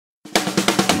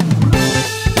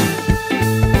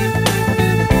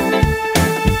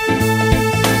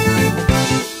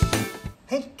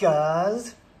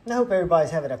guys? I hope everybody's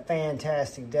having a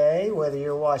fantastic day, whether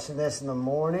you're watching this in the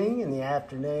morning, in the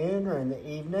afternoon, or in the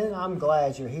evening. I'm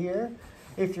glad you're here.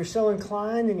 If you're so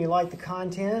inclined and you like the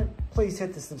content, please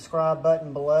hit the subscribe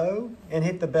button below and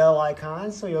hit the bell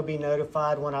icon so you'll be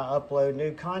notified when I upload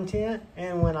new content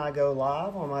and when I go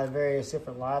live on my various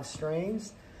different live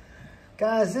streams.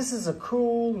 Guys, this is a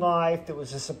cool knife that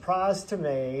was a surprise to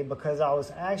me because I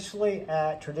was actually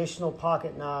at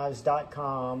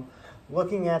traditionalpocketknives.com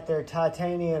looking at their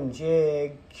titanium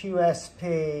jig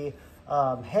QSP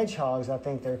hedgehogs, I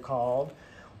think they're called,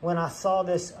 when I saw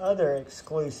this other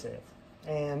exclusive.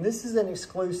 And this is an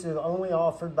exclusive only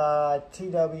offered by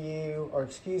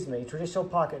Traditional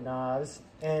Pocket Knives,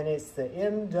 and it's the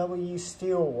MW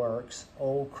Steelworks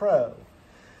Old Crow.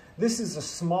 This is a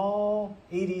small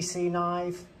EDC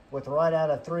knife with right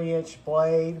out a 3-inch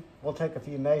blade. We'll take a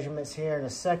few measurements here in a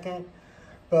second,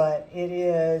 but it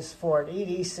is, for an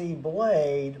EDC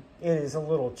blade, it is a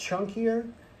little chunkier.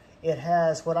 It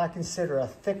has what I consider a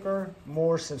thicker,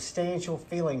 more substantial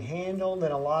feeling handle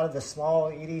than a lot of the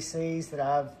small EDCs that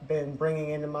I've been bringing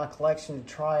into my collection to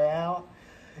try out.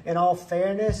 In all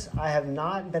fairness, I have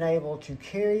not been able to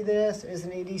carry this as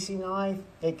an EDC knife.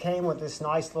 It came with this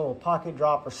nice little pocket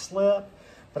dropper slip,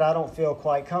 but I don't feel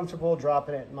quite comfortable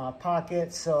dropping it in my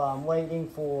pocket, so I'm waiting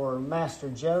for Master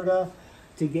Joda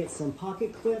to get some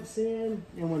pocket clips in,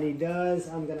 and when he does,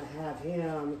 I'm gonna have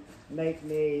him make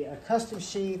me a custom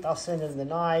sheath. I'll send him the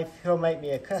knife. He'll make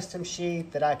me a custom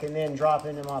sheath that I can then drop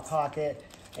into my pocket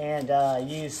and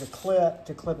use the clip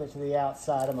to clip it to the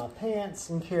outside of my pants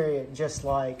and carry it just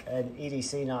like an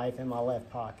EDC knife in my left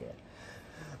pocket.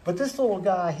 But this little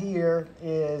guy here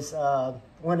is,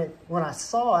 when I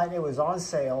saw it, it was on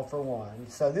sale for one.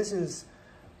 So this is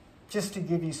just to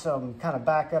give you some kind of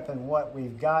backup in what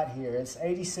we've got here. It's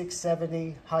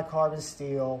 8670 high carbon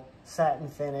steel, satin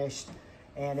finished,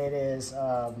 and it is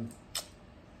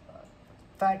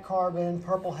FatCarbon,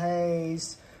 purple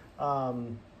haze,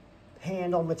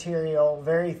 handle material,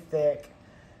 very thick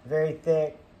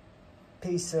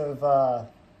piece of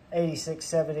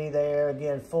 8670 there.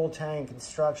 Again, full Tang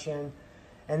construction.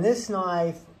 And this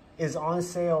knife is on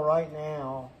sale right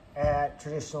now at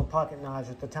Traditional Pocket Knives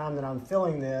at the time that I'm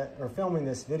filming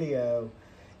this video.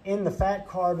 In the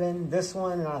FatCarbon, this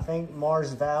one, and I think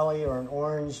Mars Valley or an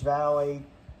Orange Valley,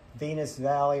 Venus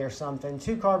Valley or something,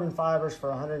 2 carbon fibers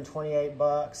for 128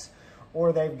 bucks.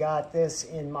 Or they've got this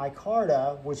in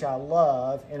Micarta, which I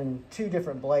love, in 2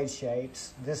 different blade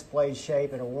shapes, this blade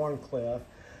shape and a Warncliffe,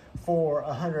 for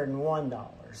 $101.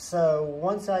 So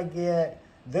once I get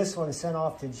this one sent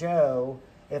off to Joe,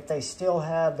 if they still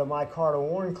have the Micarta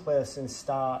Warncliffes in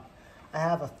stock, I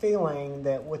have a feeling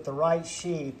that with the right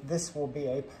sheath, this will be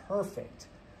a perfect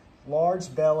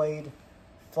large bellied,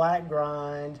 flat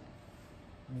grind,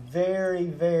 very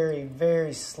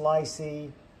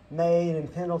slicey, made in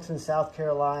Pendleton, South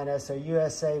Carolina, so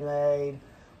USA made,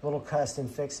 little custom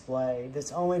fixed blade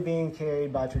that's only being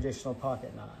carried by Traditional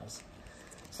Pocket Knives.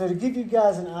 So to give you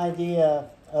guys an idea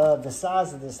of the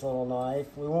size of this little knife,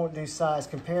 we won't do size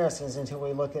comparisons until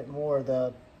we look at more of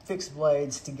the fixed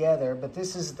blades together, but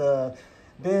this is the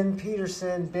Ben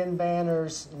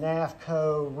Banner's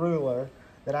NAFCO ruler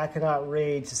that I cannot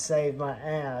read to save my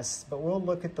ass, but we'll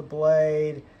look at the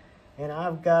blade. And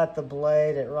I've got the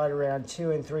blade at right around 2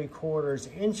 3/4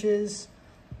 inches.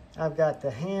 I've got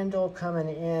the handle coming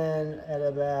in at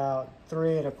about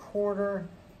 3 1/4.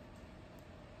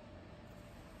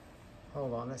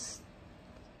 Hold on, that's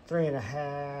 3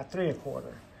 1/2, 3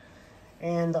 1/4.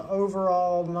 And the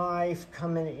overall knife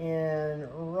coming in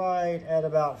right at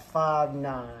about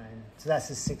 5'9". So that's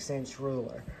a 6-inch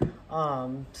ruler.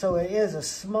 So it is a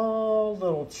small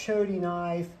little chody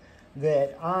knife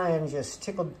that I am just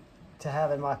tickled to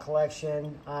have in my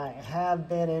collection. I have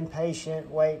been impatient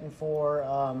waiting for,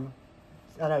 I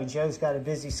know Joe's got a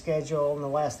busy schedule and the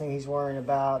last thing he's worrying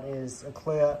about is a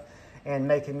clip and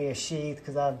making me a sheath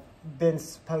because I've been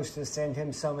supposed to send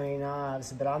him so many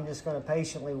knives, but I'm just going to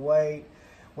patiently wait.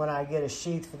 When I get a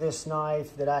sheath for this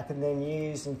knife that I can then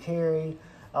use and carry,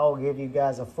 I'll give you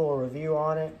guys a full review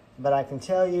on it. But I can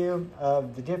tell you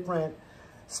of the different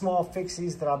small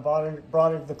fixies that I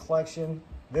brought into the collection,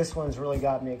 this one's really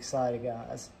got me excited,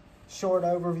 guys. Short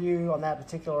overview on that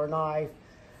particular knife.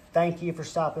 Thank you for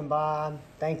stopping by.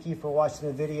 Thank you for watching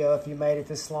the video if you made it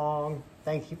this long.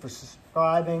 Thank you for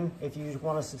subscribing if you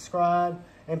want to subscribe.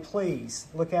 And please,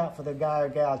 look out for the guy or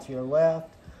gal to your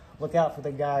left. Look out for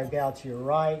the guy or gal to your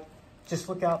right. Just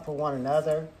look out for one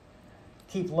another.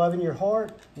 Keep loving your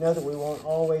heart. Know that we won't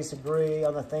always agree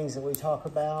on the things that we talk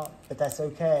about, but that's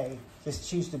okay. Just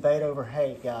choose debate over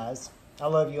hate, guys. I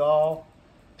love you all.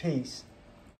 Peace.